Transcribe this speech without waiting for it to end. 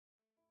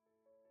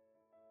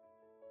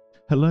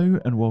Hello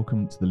and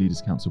welcome to the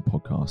Leaders Council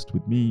podcast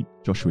with me,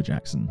 Joshua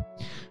Jackson.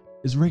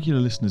 As regular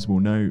listeners will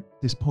know,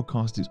 this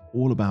podcast is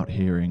all about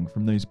hearing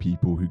from those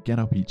people who get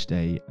up each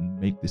day and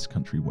make this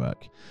country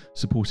work,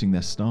 supporting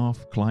their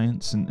staff,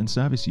 clients and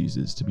service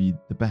users to be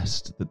the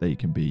best that they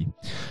can be.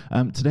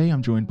 Today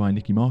I'm joined by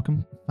Nikki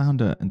Markham,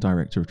 founder and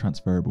director of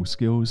Transferable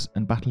Skills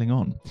and Battling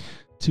On,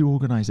 two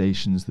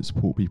organisations that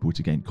support people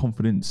to gain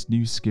confidence,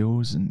 new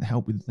skills and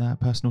help with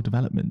personal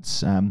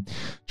development.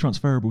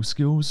 Transferable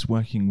Skills,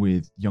 working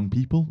with young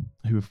people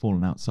who have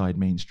fallen outside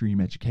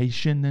mainstream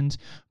education, and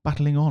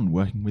Battling On,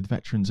 working with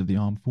veterans of the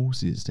armed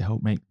forces to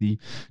help make the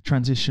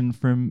transition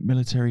from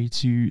military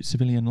to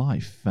civilian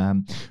life.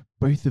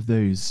 Both of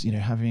those,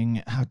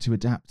 having had to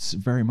adapt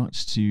very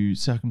much to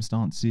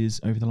circumstances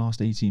over the last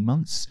 18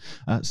 months,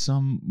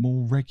 some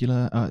more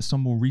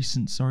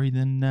recent,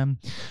 than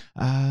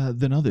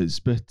others.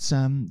 But,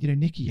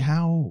 Nikki,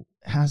 how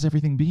has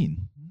everything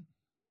been?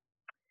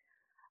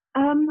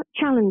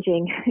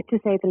 Challenging, to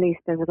say the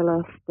least, over the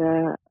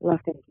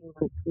last 18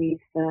 months. We've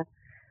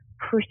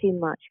pretty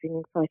much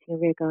been fighting a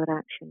rearguard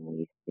action.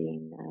 We've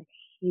seen a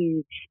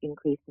huge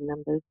increase in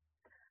numbers,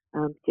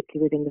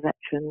 particularly within the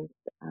veterans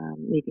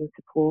needing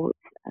support.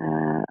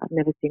 I've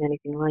never seen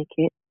anything like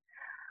it.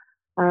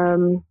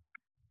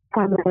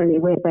 Primarily,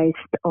 we're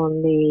based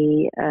on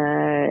the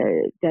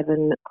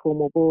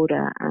Devon-Cornwall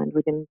border, and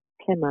within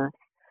Plymouth,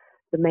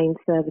 the main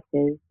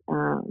services,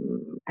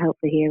 Help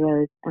for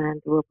Heroes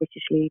and the Royal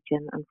British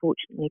Legion,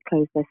 unfortunately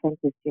closed their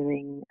centres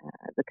during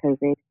the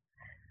COVID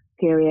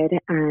period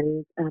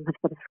and have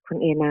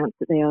subsequently announced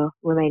that they are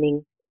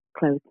remaining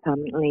closed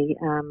permanently.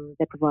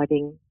 They're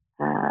providing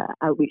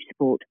outreach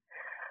support,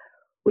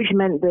 which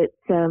meant that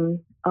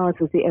ours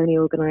was the only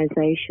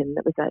organisation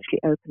that was actually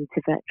open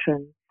to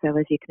veterans. So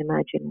as you can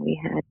imagine, we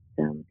had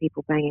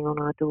people banging on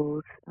our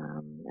doors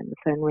and the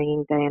phone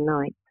ringing day and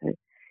night. So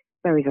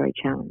very, very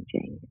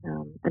challenging.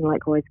 And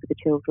likewise with the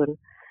children,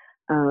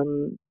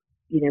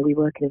 we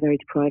work in a very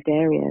deprived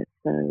area.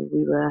 So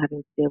we were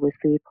having to deal with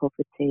food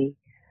poverty,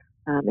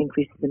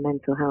 increases in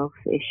mental health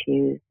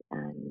issues,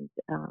 and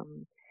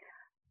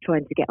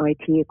trying to get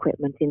IT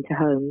equipment into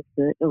homes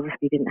that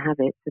obviously didn't have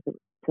it so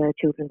that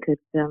children could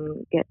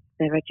get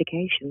their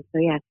education. So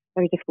yeah,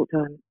 very difficult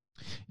time.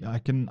 Yeah, I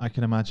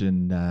can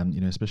imagine,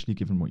 especially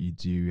given what you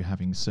do,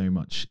 having so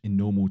much in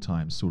normal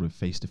times, sort of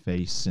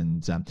face-to-face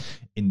and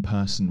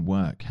in-person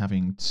work,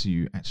 having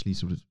to actually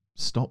sort of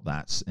stop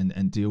that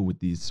and deal with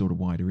these sort of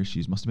wider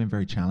issues must have been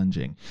very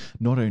challenging,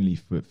 not only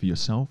for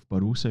yourself,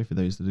 but also for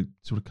those that have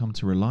sort of come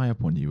to rely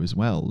upon you as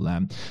well.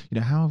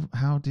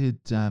 How did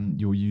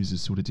your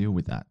users sort of deal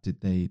with that?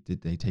 Did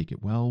they take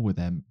it well? Were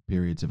there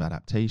periods of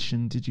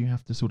adaptation? Did you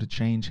have to sort of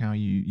change how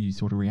you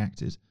sort of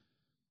reacted?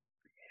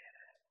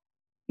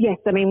 Yes,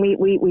 I mean,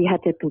 we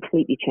had to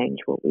completely change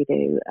what we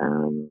do.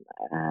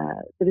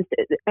 There's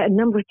a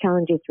number of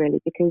challenges, really,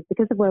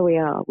 because of where we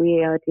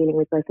are dealing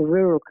with both a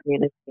rural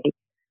community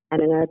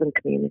and an urban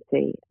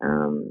community,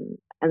 and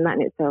that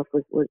in itself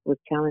was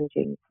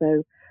challenging.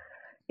 So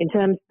in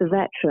terms of the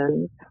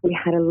veterans, we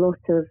had a lot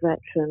of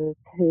veterans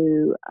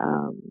who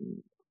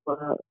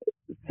were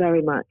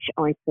very much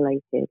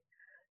isolated,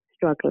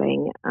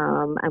 struggling,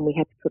 and we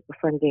had to put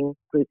befriending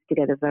groups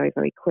together very,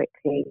 very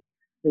quickly.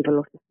 Move a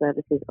lot of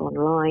services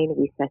online.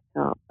 We set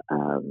up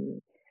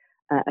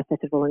a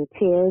set of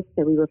volunteers.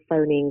 So we were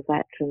phoning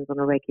veterans on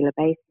a regular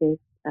basis,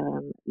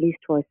 at least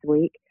twice a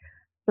week.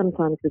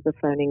 Sometimes we were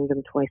phoning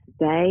them twice a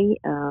day,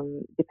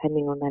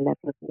 depending on their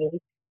level of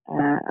need,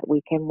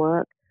 weekend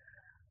work.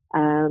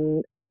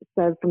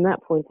 So from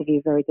that point of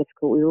view, very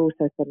difficult. We were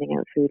also sending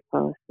out food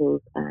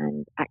parcels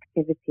and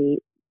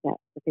activity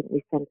sets. I think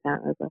we sent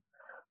out over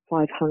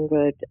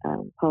 500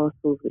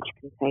 parcels which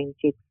contained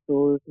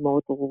jigsaws,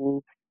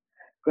 models,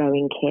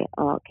 growing kit,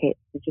 art kits,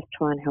 to just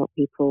try and help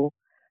people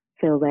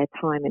fill their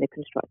time in a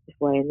constructive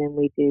way. And then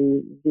we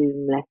do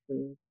Zoom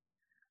lessons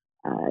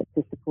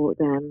to support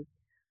them.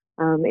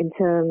 In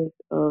terms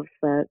of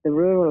the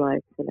rural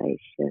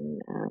isolation,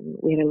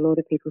 we had a lot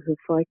of people who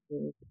were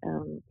frightened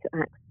to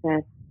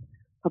access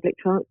public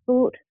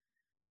transport.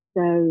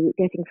 So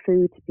getting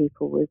food to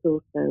people was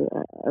also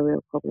a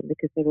real problem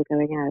because they were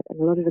going out. And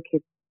a lot of the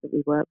kids that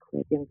we work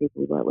with, young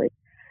people we work with,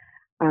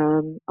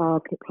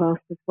 are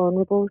classed as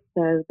vulnerable.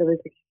 So there was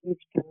a huge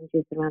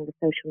challenges around the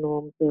social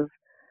norms of,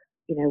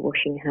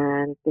 washing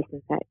hands,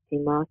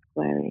 disinfecting, mask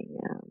wearing,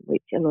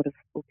 which a lot of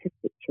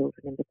autistic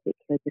children in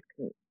particular just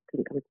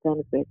couldn't come to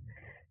terms with.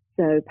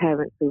 So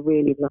parents were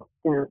really locked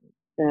down.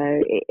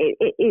 So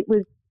it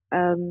was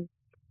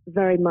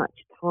very much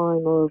a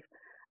time of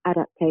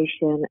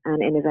adaptation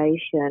and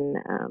innovation,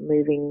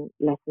 moving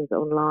lessons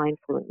online,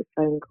 following the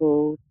phone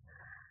calls,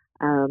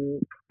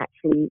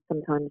 actually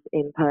sometimes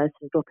in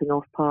person, dropping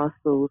off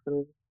parcels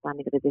and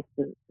standing at a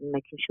distance and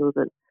making sure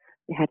that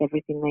they had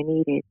everything they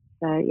needed.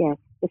 So yes,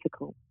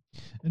 difficult.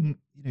 And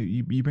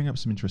you bring up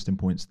some interesting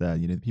points there.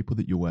 The people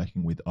that you're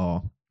working with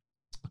are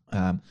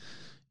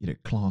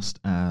classed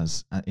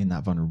as in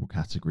that vulnerable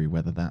category,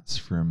 whether that's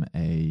from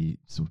a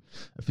sort of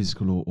a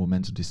physical or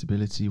mental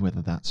disability,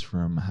 whether that's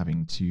from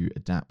having to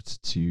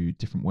adapt to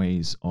different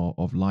ways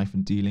of life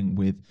and dealing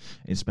with,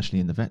 especially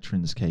in the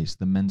veterans case,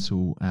 the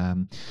mental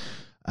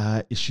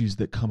issues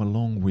that come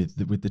along with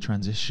the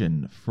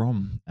transition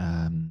from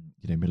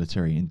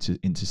military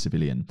into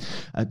civilian.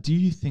 Do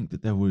you think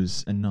that there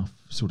was enough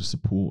sort of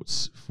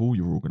supports for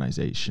your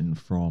organisation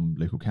from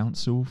local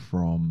council,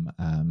 from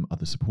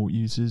other support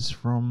users,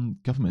 from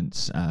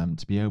governments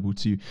to be able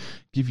to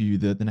give you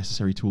the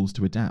necessary tools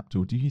to adapt,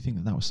 or do you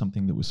think that was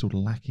something that was sort of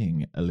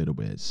lacking a little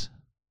bit?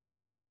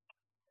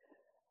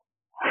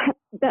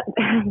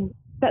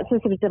 That's a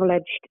sort of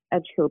double-edged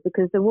sword,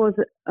 because there was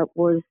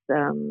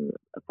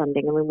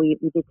funding. I mean, we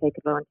did take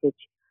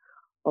advantage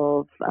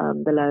of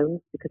the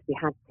loans because we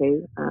had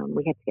to.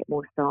 We had to get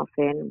more staff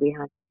in. We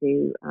had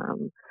to,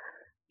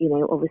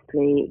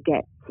 obviously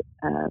get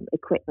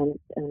equipment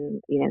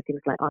and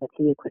things like IT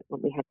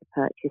equipment we had to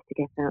purchase to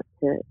get out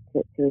to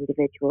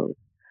individuals.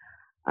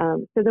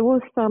 So there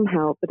was some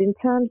help, but in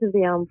terms of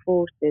the armed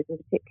forces and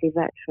particularly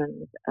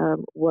veterans,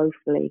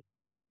 woefully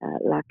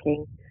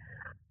lacking.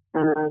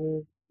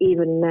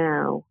 Even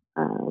now,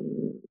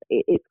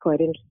 it's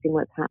quite interesting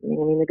what's happening.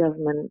 I mean, the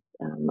government,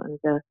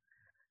 under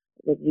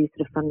the new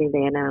sort of funding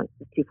they announced,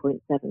 was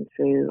 2.7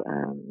 through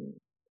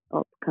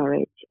Op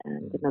Courage,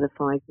 and another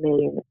 5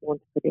 million that they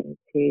want to put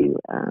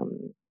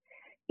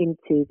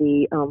into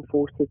the armed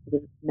forces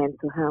sort of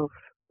mental health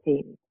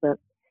teams. But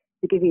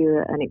to give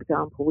you an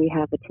example, we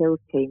have a TILS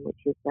team,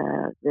 which is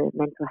the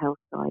mental health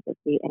side of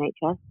the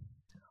NHS,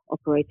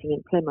 operating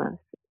in Plymouth.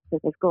 So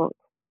they've got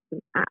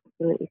some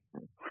absolutely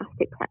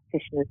fantastic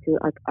practitioners who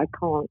I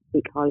can't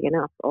speak highly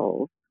enough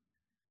of.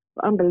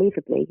 But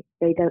unbelievably,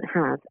 they don't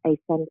have a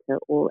centre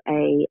or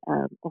a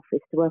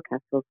office to work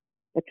out of.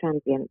 They're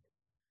transient.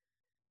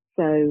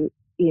 So,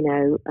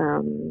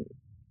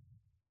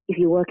 if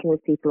you're working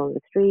with people on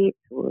the streets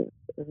or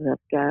who have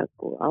drug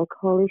or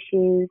alcohol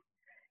issues,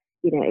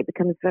 it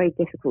becomes very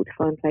difficult to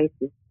find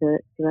places to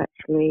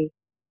actually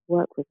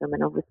work with them.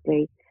 And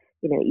obviously,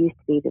 it used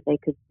to be that they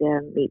could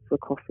meet for a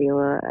coffee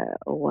or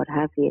what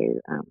have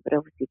you, but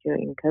obviously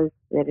during COVID,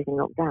 everything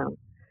locked down,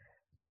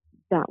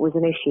 that was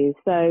an issue.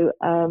 So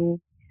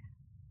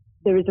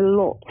there is a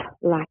lot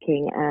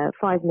lacking.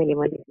 5 million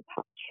won't even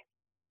touch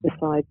the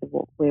size of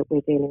what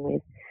we're dealing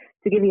with.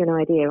 To give you an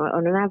idea,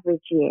 on an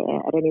average year,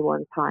 at any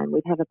one time,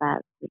 we'd have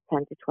about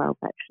 10 to 12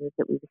 veterans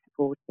that we were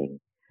supporting.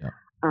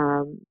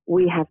 Yeah.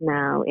 We have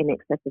now in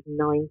excess of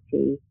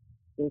 90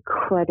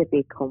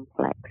 incredibly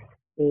complex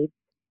needs.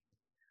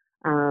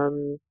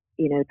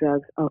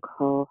 Drugs,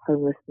 alcohol,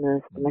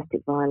 homelessness,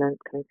 domestic violence,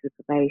 coming through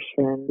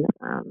probation,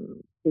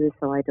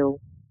 suicidal,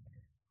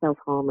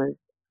 self-harmers.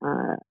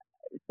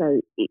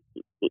 So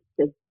it's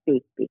a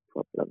big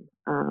problem.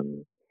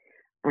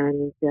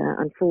 And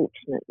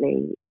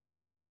unfortunately,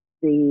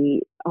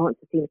 the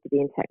answer seems to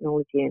be in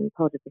technology, and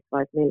part of this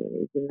 5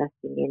 million is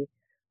investing in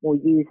more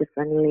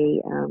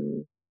user-friendly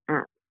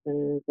apps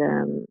and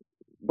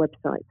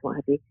websites, what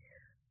have you.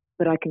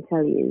 But I can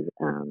tell you,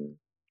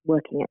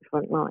 working at the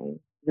front line,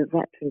 the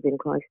veterans in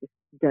crisis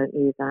don't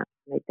use apps,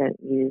 they don't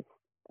use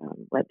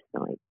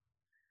websites.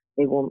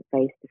 They want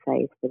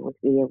face-to-face, they want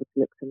to be able to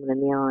look someone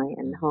in the eye,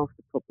 and half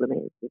the problem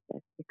is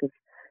they're sick of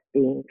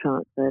being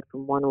transferred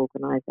from one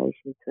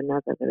organisation to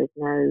another. There is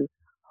no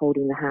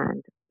holding the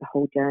hand the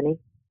whole journey,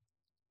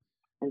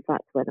 and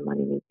that's where the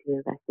money needs to be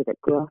invested at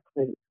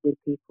grassroots with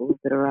people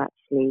that are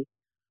actually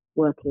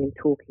working and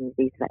talking with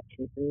these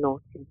veterans, and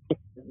not in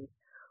systems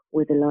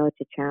with the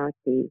larger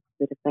charities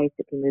that have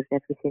basically moved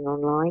everything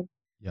online.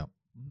 Yeah.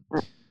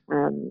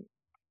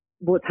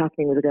 What's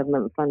happening with the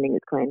government funding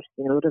is quite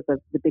interesting. A lot of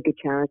the bigger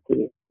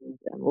charities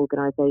and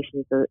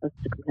organisations are sort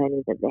of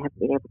complaining that they haven't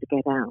been able to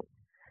get out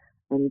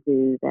and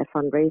do their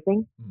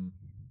fundraising.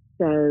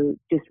 So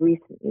just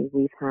recently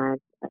we've had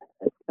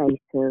a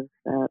spate of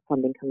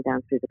funding come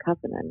down through the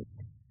Covenant,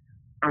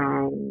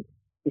 and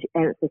the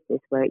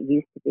emphasis where it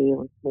used to be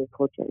on small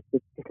projects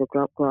with little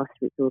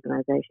grassroots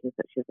organisations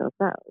such as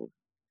ourselves,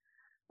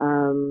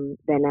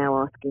 they're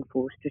now asking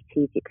for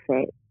strategic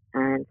fit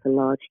and for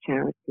large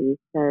charities.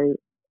 So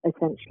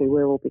essentially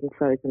we're all being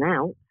frozen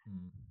out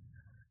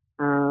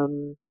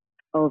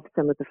of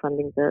some of the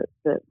funding that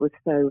was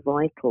so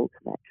vital to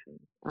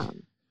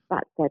veterans.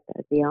 That said,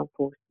 the Armed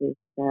Forces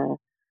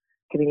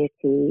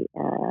Community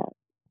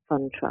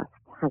Fund Trust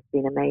has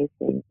been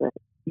amazing, but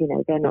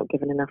they're not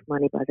given enough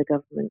money by the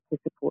government to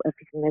support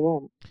everything they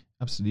want.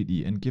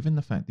 Absolutely. And given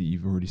the fact that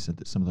you've already said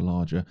that some of the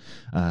larger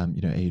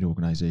aid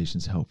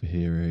organisations, Help for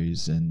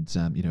Heroes, and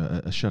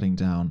are shutting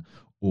down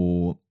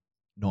or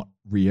not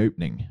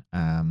reopening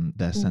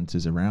their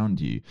centres around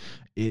you,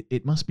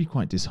 it must be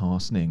quite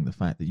disheartening, the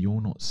fact that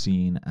you're not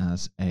seen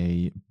as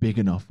a big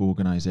enough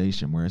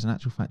organisation, whereas in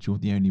actual fact you're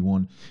the only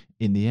one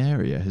in the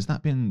area. Has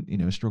that been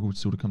a struggle to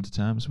sort of come to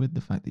terms with,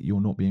 the fact that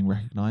you're not being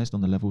recognised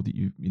on the level that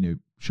you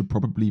should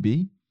probably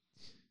be?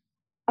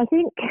 I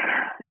think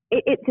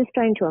it's a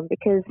strange one,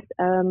 because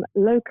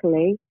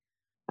locally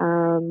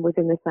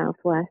within the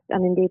Southwest,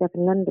 and indeed up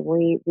in London.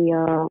 We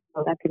are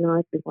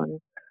recognised. We've won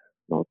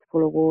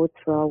multiple awards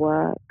for our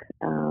work.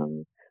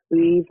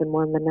 We even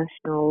won the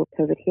National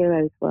COVID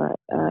Heroes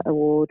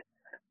Award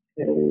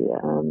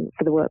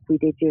for the work we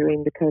did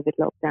during the COVID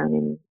lockdown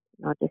in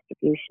our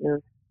distribution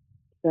of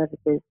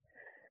services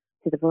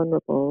to the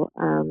vulnerable.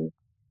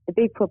 The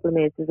big problem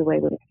is the way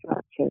we're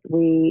structured.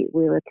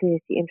 We're a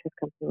community interest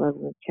company rather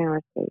than a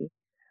charity.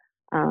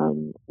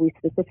 We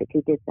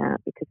specifically did that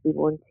because we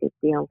wanted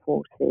the armed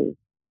forces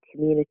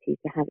community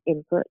to have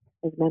input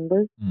as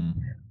members,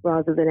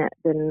 rather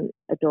than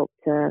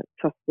adopt a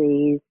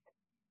trustees,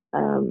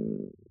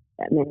 and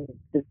then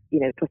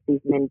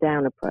trustees men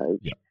down approach.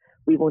 Yeah.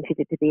 We wanted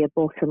it to be a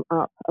bottom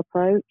up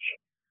approach,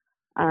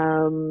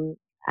 and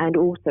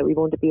also we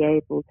want to be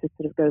able to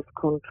sort of go for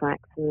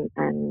contracts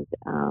and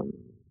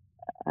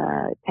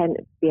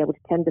be able to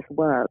tender for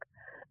work,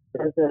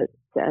 so that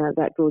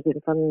that draws in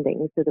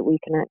funding, so that we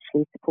can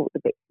actually support the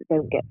bits that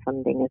don't get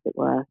funding, as it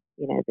were,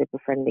 the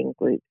befriending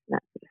groups and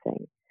that sort of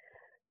thing.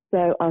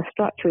 So our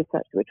structure is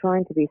such that we're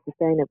trying to be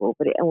sustainable,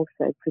 but it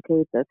also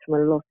precludes us from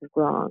a lot of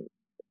grants,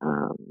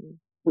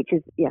 which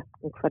is,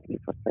 incredibly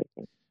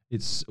frustrating.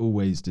 It's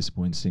always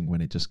disappointing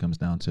when it just comes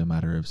down to a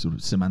matter of sort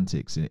of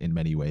semantics in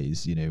many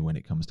ways, when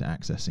it comes to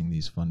accessing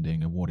these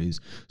funding and what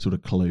is sort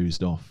of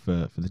closed off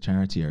for the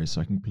charity area.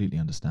 So I completely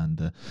understand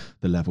the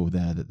level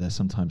there, that there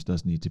sometimes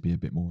does need to be a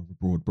bit more of a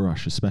broad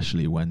brush,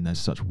 especially when there's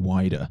such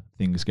wider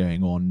things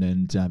going on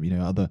and,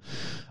 other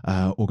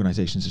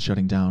organisations are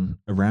shutting down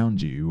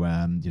around you.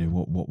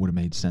 What would have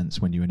made sense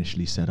when you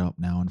initially set up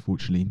now,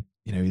 unfortunately,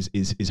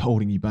 is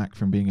holding you back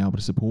from being able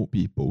to support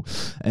people.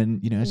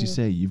 And, as you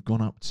say, you've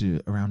gone up to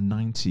around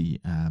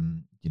 90,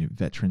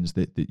 veterans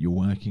that you're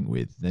working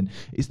with. Then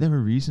is there a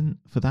reason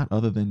for that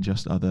other than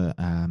just other,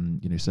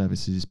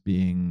 services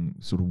being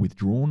sort of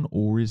withdrawn,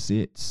 or is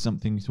it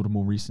something sort of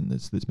more recent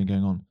that's been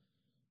going on?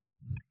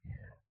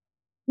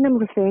 A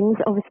number of things.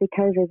 Obviously,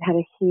 COVID had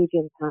a huge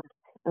impact.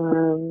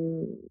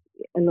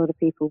 A lot of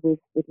people with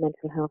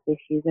mental health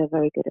issues are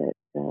very good at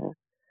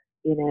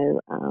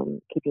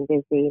keeping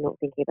busy, not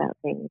thinking about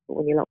things. But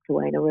when you're locked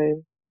away in a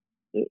room,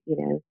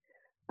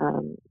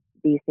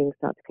 these things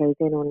start to close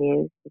in on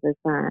you. So there's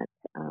that.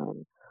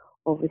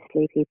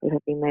 Obviously, people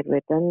have been made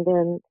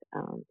redundant.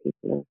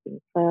 People have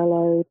been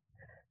furloughed.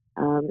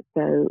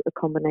 So a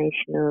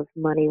combination of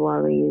money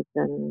worries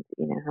and,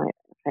 how it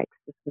affects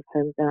the sort of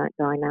home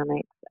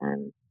dynamics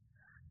and,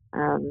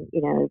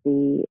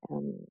 the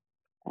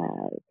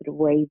sort of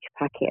wage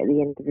packet at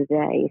the end of the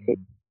day, if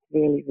it's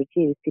severely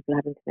reduced, people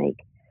having to make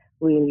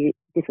really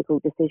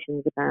difficult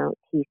decisions about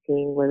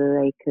heating, whether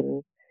they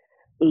can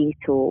eat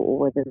or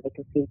whether they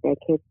can feed their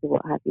kids or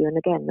what have you. And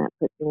again, that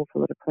puts an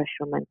awful lot of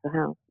pressure on mental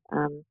health.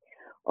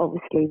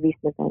 Obviously,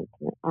 recent events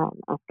in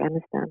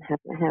Afghanistan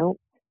haven't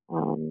helped.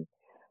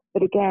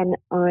 But again,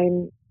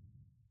 I'm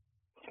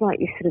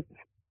slightly sort of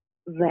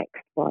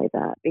vexed by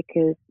that,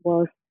 because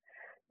whilst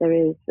there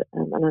is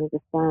an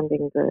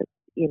understanding that,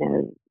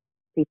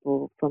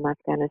 people from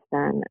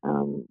Afghanistan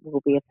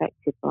will be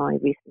affected by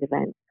recent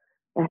events,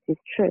 that is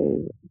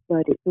true,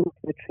 but it's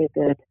also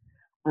triggered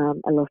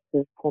a lot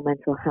of poor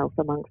mental health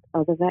amongst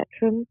other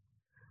veterans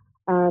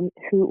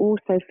who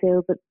also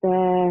feel that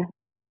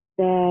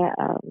their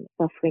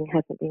suffering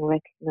hasn't been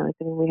recognised.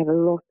 I mean, we have a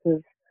lot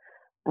of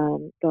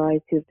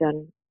guys who've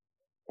done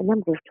a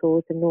number of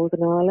tours in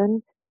Northern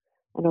Ireland,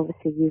 and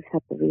obviously you've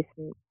had the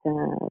recent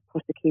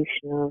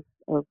prosecution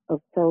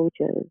of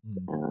soldiers,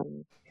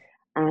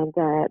 and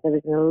there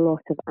is a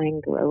lot of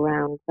anger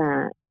around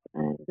that,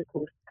 and of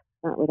course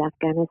with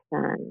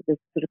Afghanistan, there's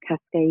sort of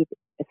cascade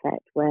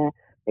effect where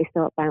they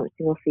start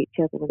bouncing off each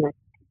other when they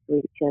talk to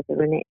each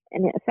other, and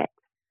it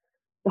affects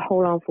the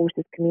whole armed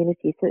forces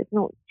community. So it's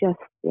not just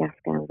the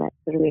Afghan vets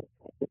that are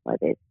affected by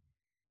this;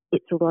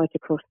 it's right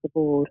across the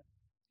board.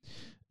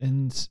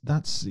 And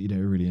that's, a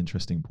really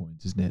interesting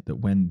point, isn't it? That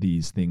when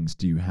these things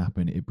do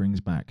happen, it brings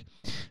back,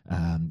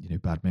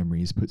 bad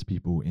memories, puts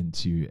people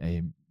into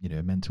a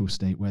mental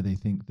state where they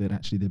think that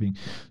actually they're being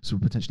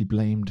sort of potentially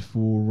blamed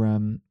for,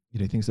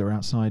 things that are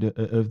outside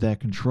of their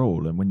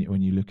control. And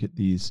when you look at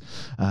these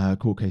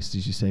court cases,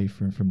 as you say,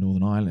 from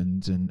Northern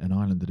Ireland and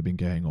Ireland that have been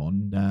going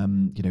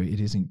on, it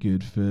isn't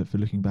good for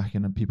looking back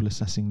and people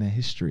assessing their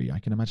history. I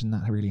can imagine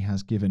that really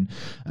has given,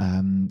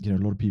 a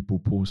lot of people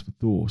pause for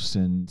thought,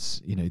 and,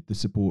 the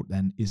support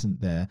then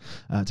isn't there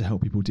to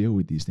help people deal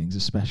with these things,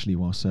 especially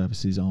while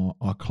services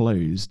are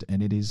closed.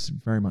 And it is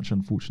very much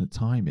unfortunate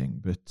timing.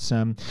 But,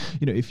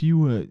 if you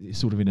were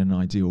sort of in an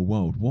ideal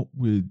world, what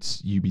would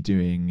you be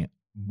doing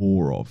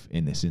more of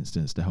in this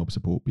instance to help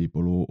support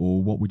people,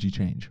 or what would you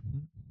change?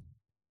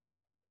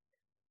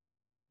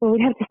 Well,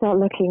 we'd have to start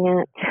looking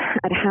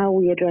at how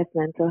we address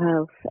mental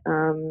health.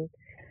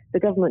 The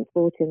government's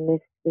brought in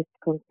this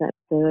concept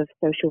of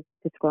social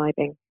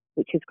prescribing,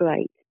 which is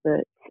great,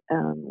 but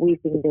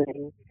we've been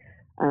doing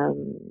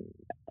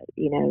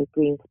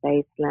green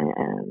space,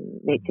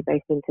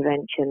 nature-based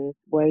interventions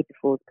way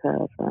before the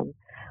curve.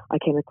 I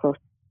came across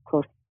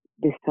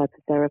this type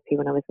of therapy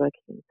when I was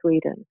working in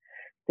Sweden.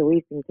 So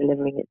we've been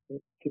delivering it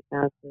since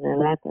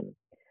 2011,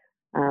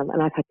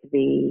 and I've had to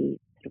be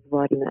sort of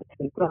providing that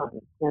through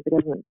grants. Now the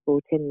government's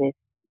brought in this,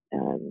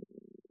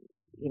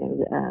 you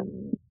know,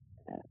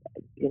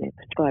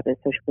 prescribers,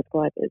 social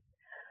prescribers,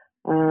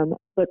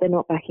 but they're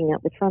not backing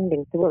up with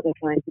funding. So what they're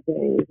trying to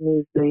do is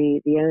move the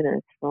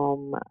onus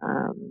from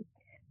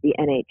the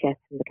NHS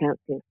and the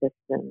counselling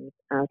systems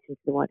out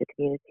into the wider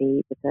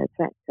community, the third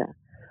sector,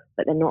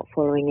 but they're not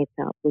following it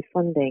up with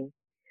funding.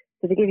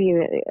 So to give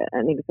you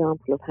an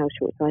example of how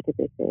short-sighted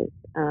this is,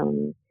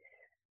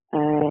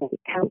 a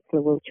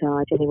counsellor will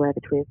charge anywhere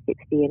between £60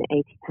 and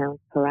 £80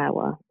 per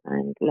hour,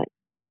 and let's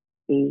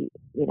be,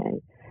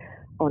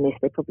 honest,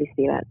 they probably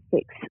see about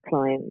 6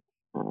 clients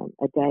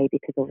a day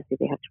because obviously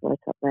they have to write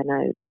up their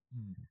notes.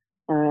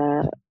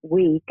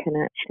 We can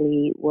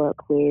actually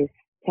work with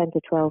 10 to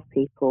 12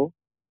 people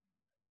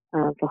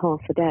for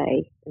half a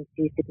day and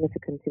see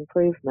significant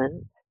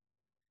improvement,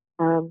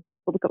 but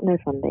we've got no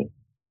funding.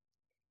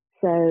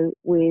 So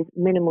with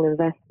minimal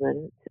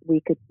investment, we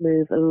could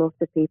move a lot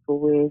of people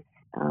with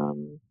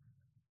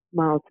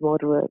mild to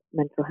moderate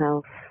mental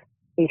health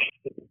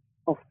issues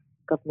off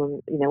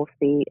government, off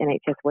the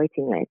NHS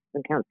waiting list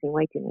and counselling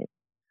waiting list.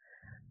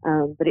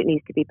 But it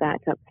needs to be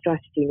backed up.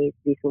 Strategy needs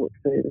to be thought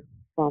through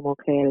far more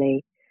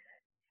clearly.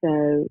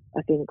 So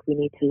I think we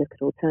need to look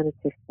at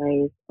alternative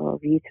ways of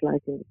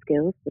utilising the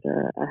skills that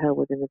are held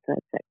within the third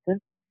sector.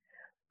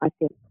 I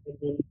think we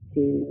need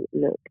to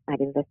look at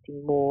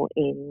investing more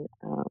in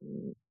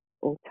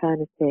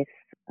alternative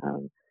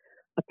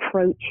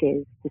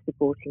approaches to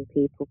supporting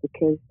people,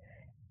 because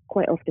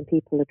quite often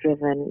people are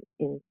driven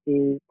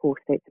into poor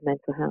states of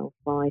mental health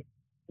by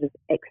sort of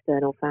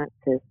external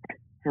factors,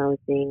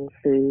 housing,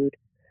 food,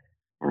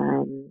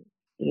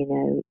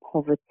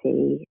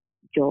 poverty,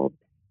 jobs.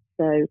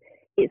 So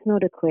it's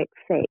not a quick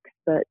fix,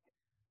 but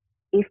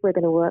if we're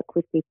going to work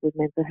with people with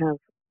mental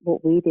health,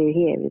 what we do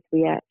here is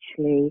we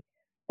actually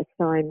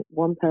assign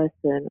one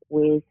person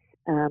with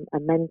a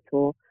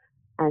mentor,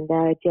 and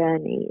their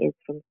journey is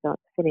from start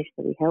to finish.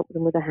 So we help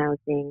them with the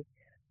housing,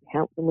 we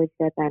help them with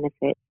their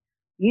benefits,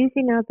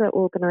 using other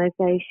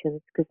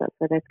organisations because that's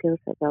where their skill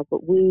sets are,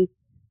 but we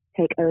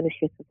take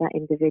ownership of that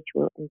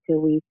individual until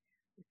we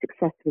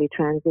successfully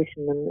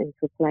transition them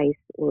into a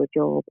place or a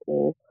job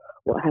or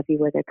what have you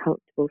where they're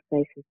comfortable,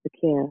 safe and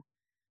secure.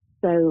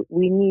 So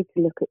we need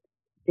to look at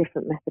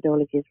different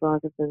methodologies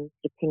rather than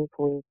to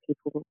pinpoint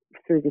people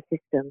through the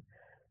system,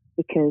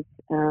 because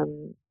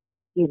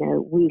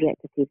we get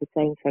to see the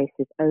same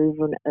faces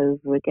over and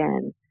over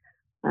again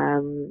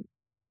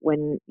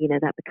when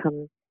that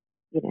becomes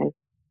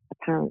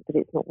apparent that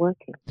it's not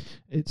working.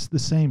 It's the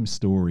same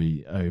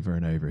story over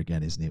and over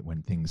again, isn't it,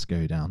 when things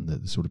go down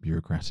the sort of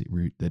bureaucratic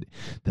route, that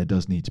there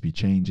does need to be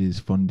changes,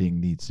 funding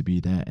needs to be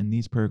there, and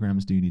these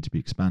programs do need to be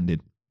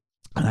expanded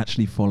and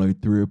actually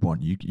followed through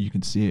upon. You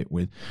can see it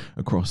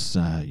across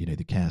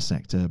the care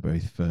sector,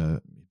 both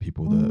for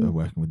people that are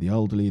working with the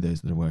elderly, those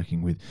that are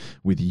working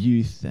with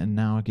youth, and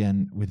now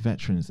again with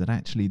veterans, that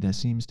actually there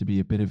seems to be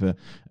a bit of a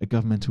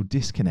governmental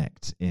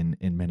disconnect in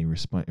many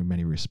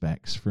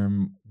respects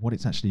from what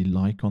it's actually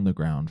like on the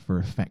ground for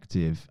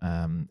effective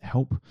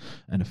help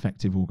and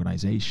effective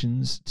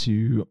organisations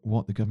to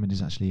what the government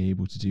is actually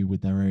able to do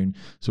with their own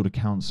sort of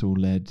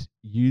council-led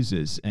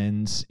users.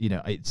 And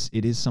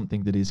it is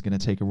something that is going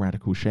to take a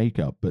radical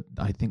shake-up, but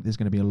I think there's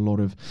going to be a lot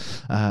of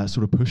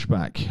sort of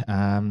pushback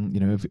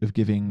of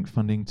giving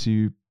funding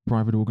to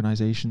private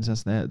organisations,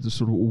 as there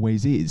sort of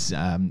always is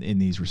in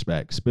these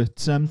respects.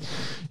 But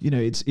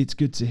it's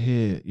good to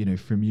hear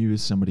from you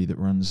as somebody that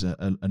runs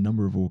a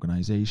number of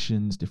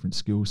organisations, different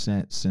skill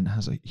sets, and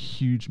has a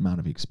huge amount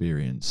of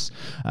experience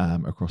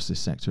across this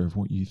sector of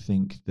what you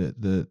think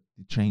that the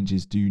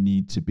changes do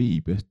need to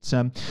be. But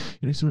sort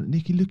of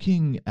Nikki,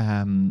 looking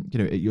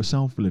at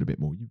yourself a little bit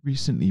more, you've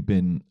recently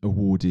been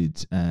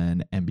awarded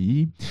an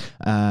MBE.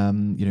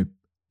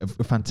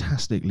 A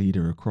fantastic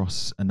leader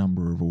across a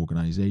number of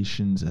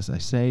organisations, as I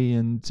say,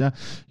 and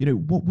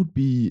what would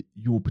be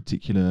your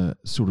particular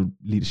sort of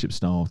leadership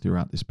style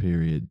throughout this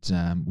period?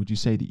 Would you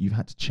say that you've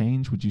had to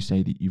change? Would you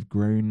say that you've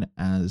grown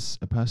as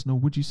a person, or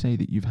would you say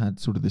that you've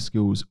had sort of the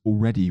skills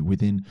already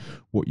within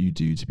what you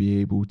do to be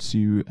able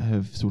to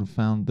have sort of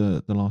found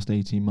the last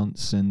 18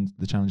 months and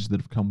the challenges that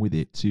have come with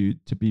it to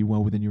be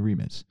well within your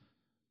remit?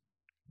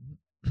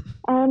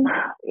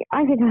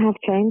 I think I have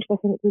changed. I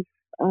think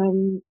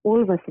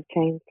all of us have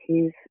changed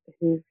who've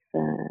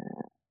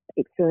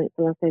experienced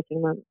the last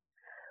 18 months.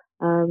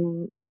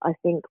 I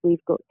think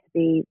we've got to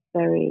be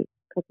very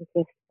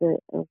cognizant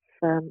of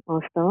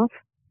our staff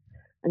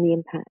and the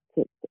impact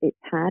it's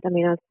had. I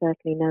mean, I've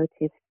certainly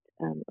noticed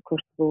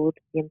across the board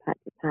the impact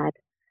it's had,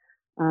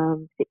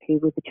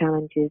 particularly with the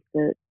challenges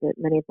that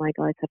many of my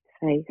guys have to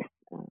face.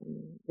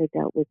 They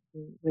dealt with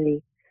some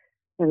really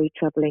very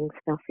troubling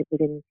stuff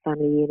within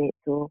family units,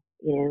 or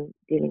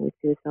dealing with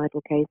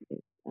suicidal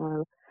cases.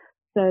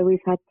 So we've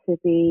had to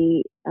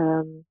be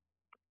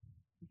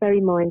very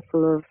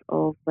mindful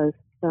of both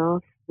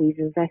staff. We've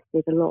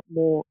invested a lot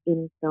more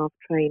in staff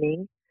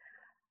training,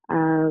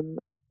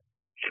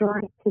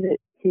 trying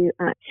to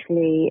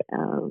actually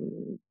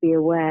be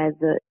aware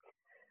that,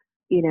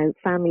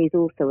 families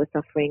also are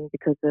suffering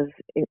because of,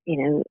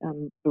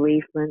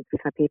 bereavement.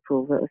 We've had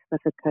people that have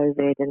suffered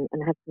COVID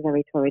and had some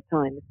very torrid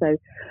times. So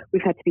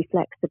we've had to be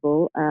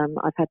flexible.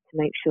 I've had to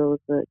make sure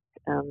that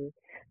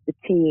the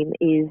team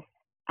is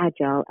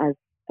agile as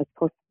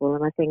possible.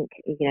 And I think,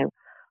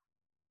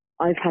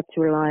 I've had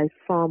to rely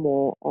far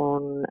more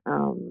on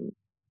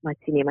my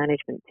senior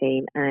management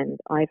team, and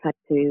I've had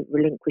to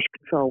relinquish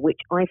control, which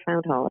I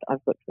found hard,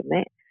 I've got to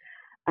admit.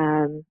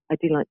 I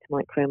do like to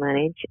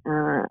micromanage,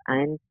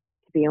 and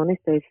to be honest,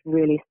 they've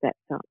really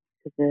stepped up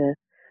to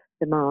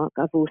the mark.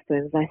 I've also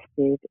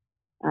invested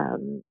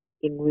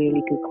in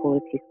really good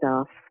quality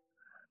staff.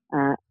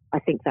 I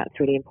think that's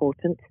really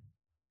important,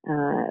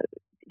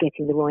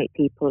 getting the right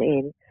people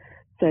in.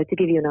 So to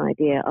give you an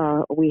idea,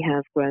 we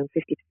have grown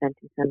 50%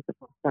 in terms of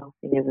our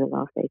staffing over the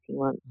last 18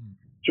 months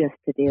just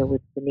to deal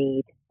with the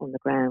need on the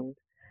ground.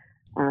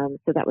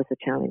 So that was a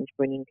challenge,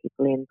 bringing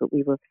people in, but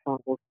we were far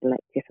more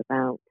selective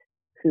about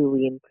who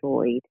we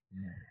employed.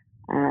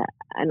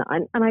 And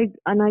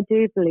I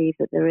do believe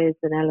that there is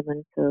an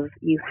element of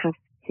you have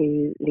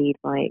to lead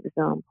by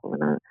example.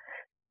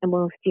 And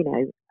whilst,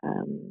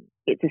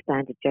 it's a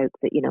standard joke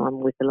that, I'm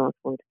always the last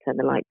one to turn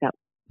the lights up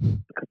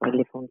because I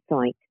live on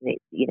site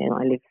and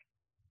I live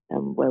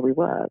where we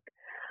work.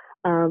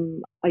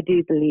 I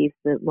do believe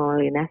that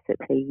morally and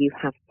ethically you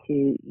have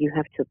to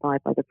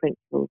abide by the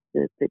principles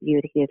that you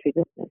adhere to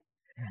business.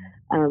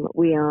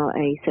 We are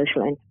a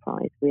social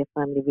enterprise. We are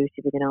firmly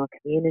rooted within our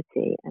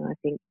community, and I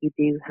think you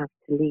do have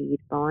to lead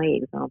by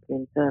example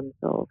in terms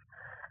of,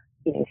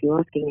 if you're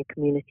asking a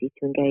community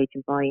to engage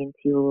and buy into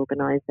your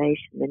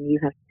organisation, then you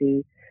have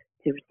to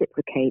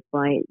reciprocate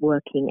by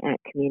working at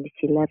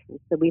community level.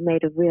 So we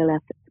made a real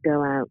effort to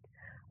go out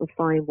and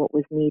find what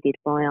was needed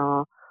by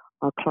our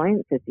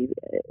clients, as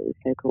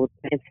so-called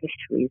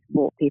beneficiaries,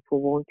 what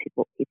people wanted,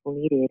 what people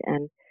needed.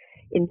 And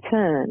in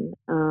turn,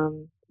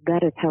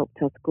 that has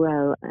helped us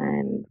grow,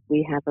 and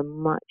we have a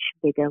much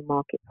bigger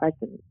market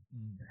presence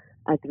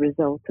as a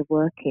result of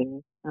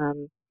working.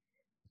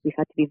 We've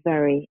had to be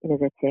very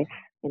innovative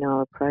in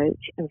our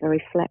approach and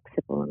very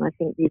flexible. And I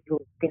think these are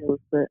all skills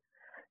that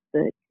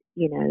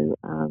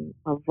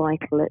are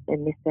vital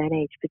in this day and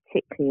age,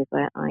 particularly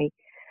where I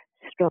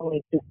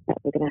strongly suspect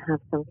we're going to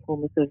have some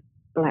form of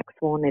black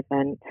swan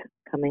event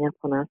coming up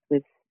on us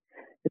with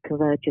the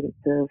convergence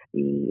of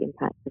the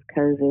impacts of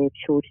COVID,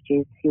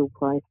 shortages, fuel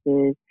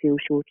prices, fuel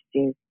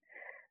shortages,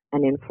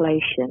 and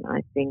inflation.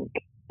 I think,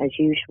 as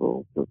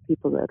usual, the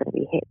people that are going to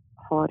be hit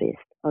hardest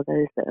are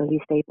those that are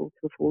least able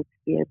to afford to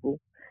be able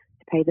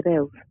to pay the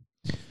bills.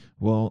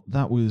 Well,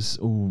 that was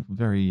all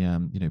very,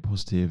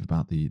 positive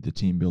about the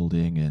team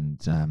building and,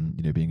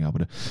 being able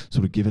to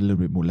sort of give a little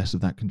bit more, less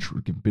of that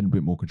control, give a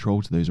bit more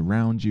control to those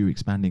around you,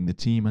 expanding the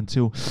team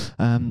until,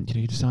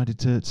 you decided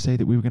to say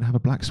that we were going to have a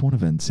Black Swan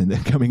event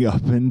coming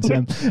up. And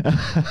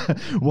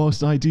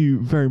whilst I do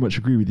very much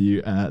agree with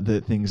you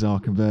that things are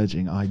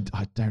converging, I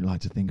don't like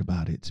to think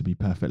about it, to be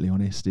perfectly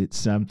honest. It's,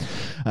 something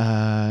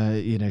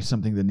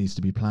that needs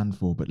to be planned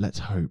for, but let's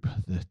hope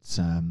that,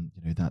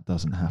 that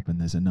doesn't happen.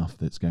 There's enough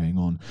that's going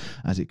on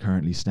as it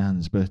currently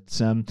stands.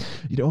 But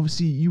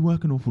obviously you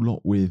work an awful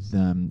lot with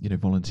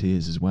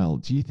volunteers as well.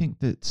 Do you think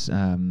that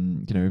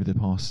over the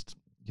past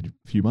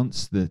few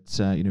months that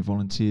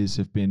volunteers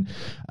have been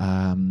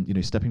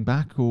stepping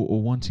back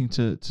or wanting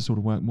to sort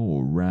of work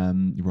more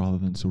rather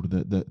than sort of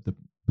the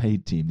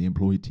paid team, the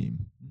employed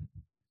team?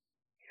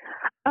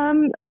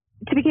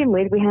 To begin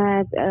with, we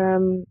had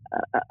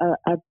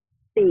a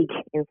big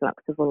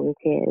influx of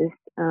volunteers,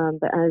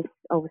 but as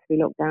obviously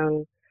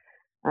lockdown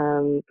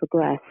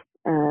progressed,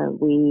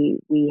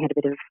 we had a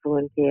bit of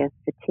volunteer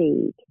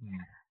fatigue,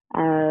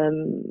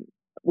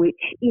 which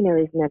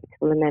is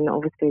inevitable. And then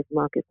obviously as the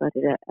market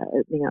started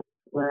opening up,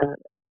 we're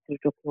sort of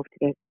dropping off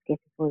to get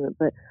employment.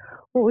 But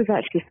what we've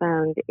actually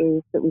found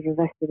is that we've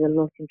invested a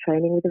lot in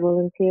training with the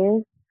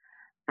volunteers,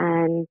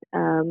 and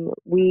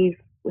we've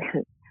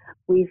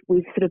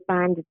sort of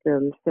banded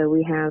them. So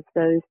we have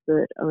those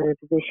that are in a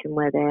position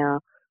where they are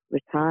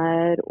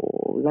retired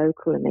or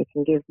local and they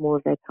can give more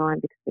of their time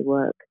because they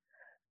work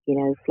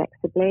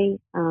flexibly.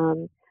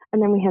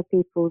 And then we have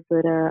people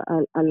that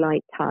are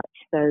light touch,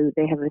 so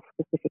they have a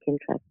specific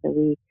interest. So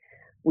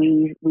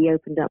we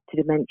opened up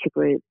to dementia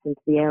groups and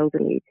to the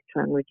elderly to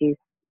try and reduce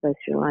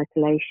social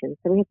isolation.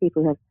 So we have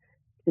people who have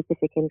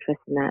specific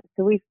interest in that.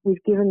 So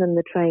we've given them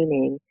the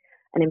training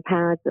and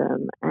empowered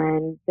them,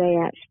 and they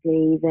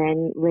actually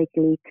then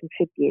regularly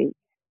contribute.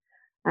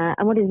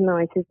 And what is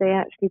nice is they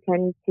actually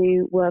tend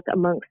to work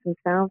amongst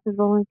themselves as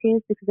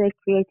volunteers because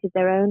they've created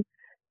their own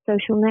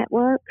social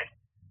networks.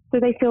 So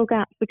they fill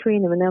gaps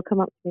between them, and they'll come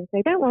up to me and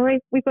say, "Don't worry,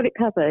 we've got it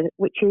covered,"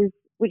 which is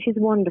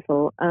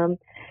wonderful. And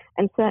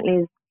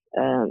certainly,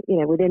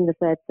 within the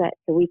third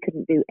sector, we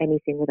couldn't do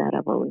anything without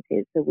our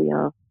volunteers. So we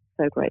are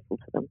so grateful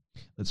to them.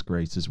 That's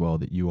great as well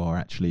that you are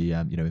actually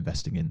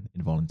investing in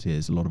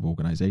volunteers. A lot of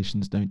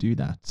organisations don't do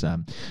that.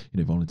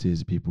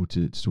 Volunteers are people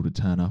to sort of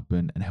turn up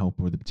and help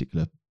with a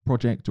particular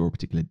project or a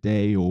particular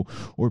day or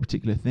a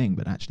particular thing,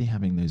 but actually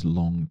having those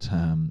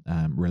long-term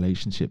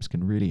relationships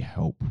can really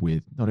help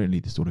with not only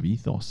the sort of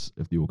ethos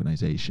of the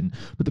organization,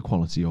 but the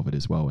quality of it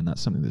as well. And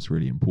that's something that's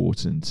really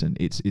important. And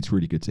it's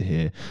really good to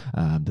hear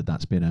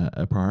that's been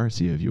a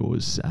priority of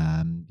yours,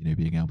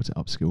 being able to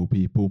upskill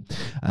people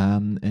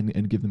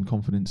and give them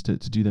confidence to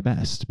do their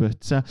best.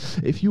 But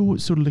if you're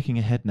sort of looking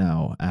ahead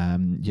now,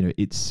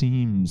 it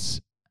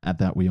seems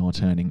that we are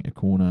turning a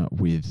corner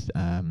with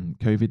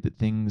COVID, that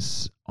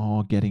things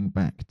are getting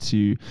back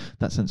to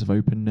that sense of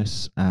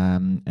openness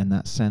and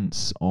that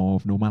sense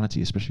of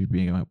normality, especially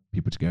being able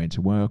people to go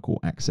into work or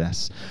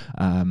access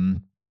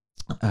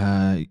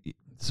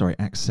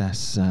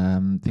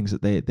things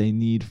that they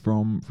need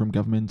from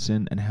government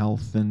and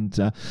health and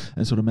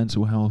sort of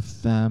mental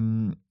health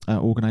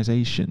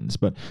organizations.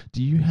 But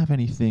do you have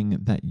anything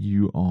that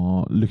you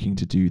are looking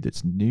to do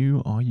that's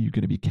new? Are you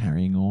going to be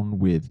carrying on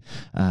with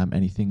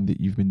anything that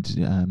you've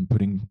been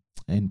putting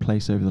in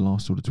place over the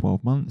last sort of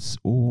 12 months,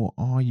 or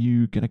are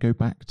you going to go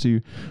back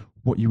to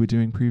what you were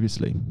doing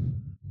previously?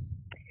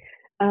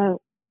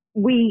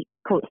 We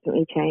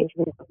constantly change.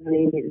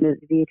 The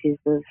beauties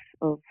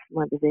of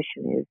my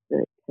position is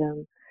that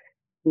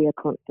we are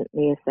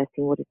constantly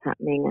assessing what is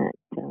happening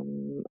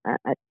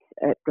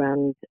at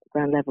ground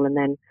level, and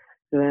then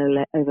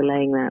we're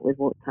overlaying that with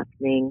what's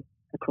happening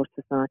across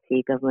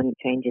society, government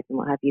changes, and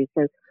what have you.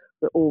 So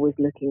we're always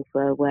looking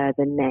for where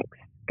the next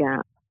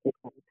gap is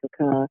going to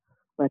occur,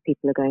 where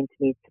people are going to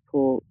need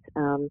support,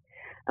 and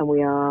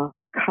we are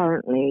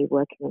currently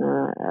working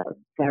on a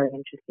very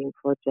interesting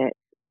project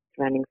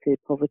surrounding food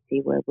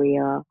poverty, where we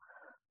are,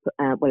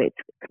 it's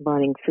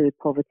combining food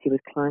poverty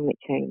with climate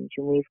change,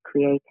 and we've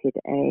created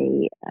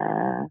a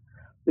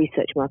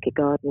research market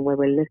garden where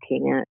we're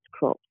looking at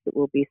crops that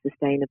will be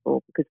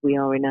sustainable, because we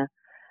are in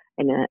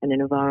an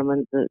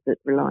environment that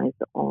relies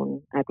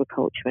on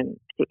agriculture and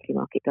particularly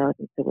market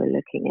gardens. So we're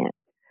looking at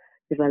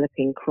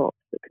developing crops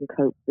that can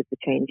cope with the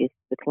changes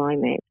to the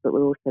climate, but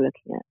we're also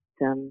looking at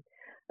an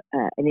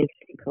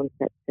interesting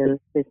concept of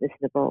business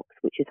in a box,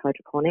 which is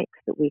hydroponics,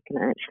 that we can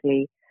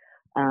actually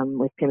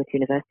with Plymouth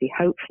University,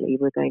 hopefully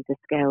we're going to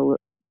scale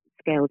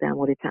down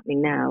what is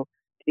happening now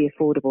to be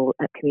affordable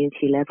at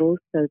community levels,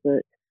 so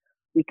that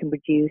we can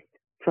produce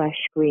fresh,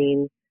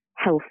 green,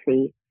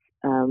 healthy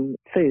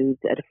foods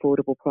at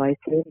affordable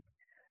prices,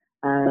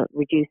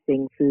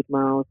 reducing food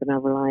miles and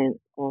our reliance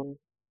on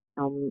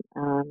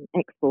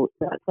exports.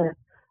 So that's a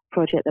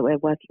project that we're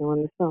working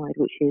on the side,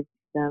 which is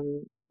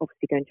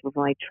obviously going to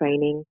provide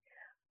training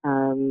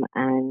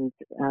and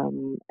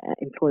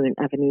employment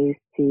avenues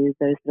to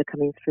those that are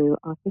coming through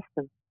our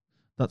system.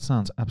 That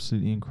sounds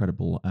absolutely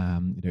incredible. A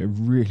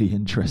really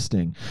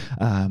interesting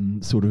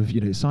sort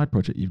of side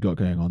project you've got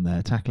going on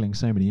there, tackling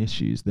so many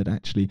issues that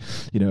actually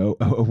are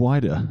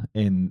wider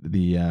in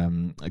the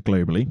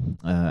globally,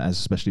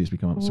 especially as we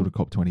come up to sort of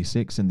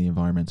COP26 and the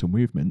environmental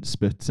movements,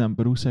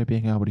 but also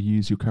being able to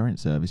use your current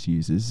service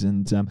users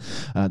and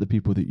the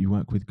people that you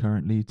work with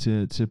currently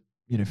to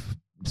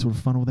sort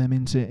of funnel them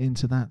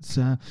into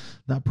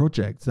that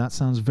project. That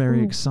sounds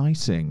very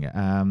exciting.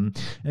 And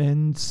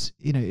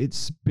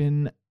it's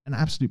been an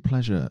absolute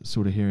pleasure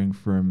sort of hearing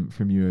from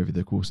you over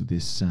the course of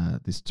this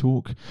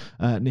talk,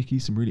 Nikki.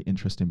 Some really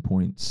interesting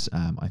points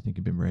I think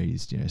have been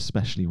raised,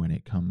 especially when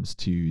it comes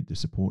to the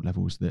support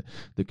levels that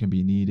can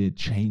be needed,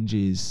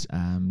 changes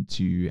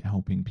to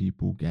helping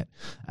people get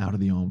out of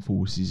the armed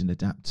forces and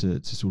adapt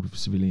to sort of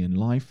civilian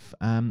life,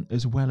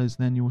 as well as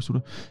then your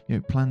sort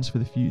of plans for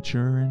the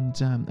future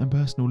and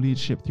personal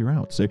leadership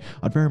throughout. So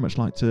I'd very much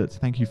like to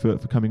thank you for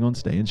coming on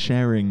today and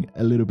sharing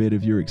a little bit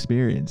of your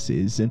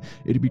experiences, and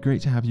it'd be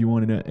great to have you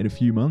on in a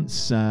few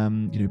months,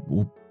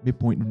 or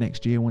midpoint of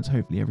next year, once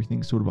hopefully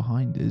everything's sort of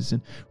behind us,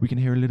 and we can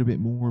hear a little bit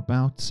more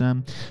about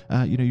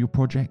your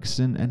projects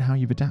and how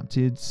you've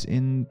adapted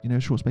in a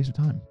short space of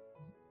time.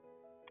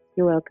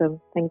 You're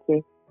welcome. Thank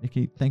you,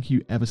 Nikki. Thank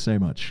you ever so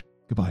much.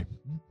 Goodbye.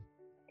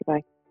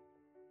 Goodbye.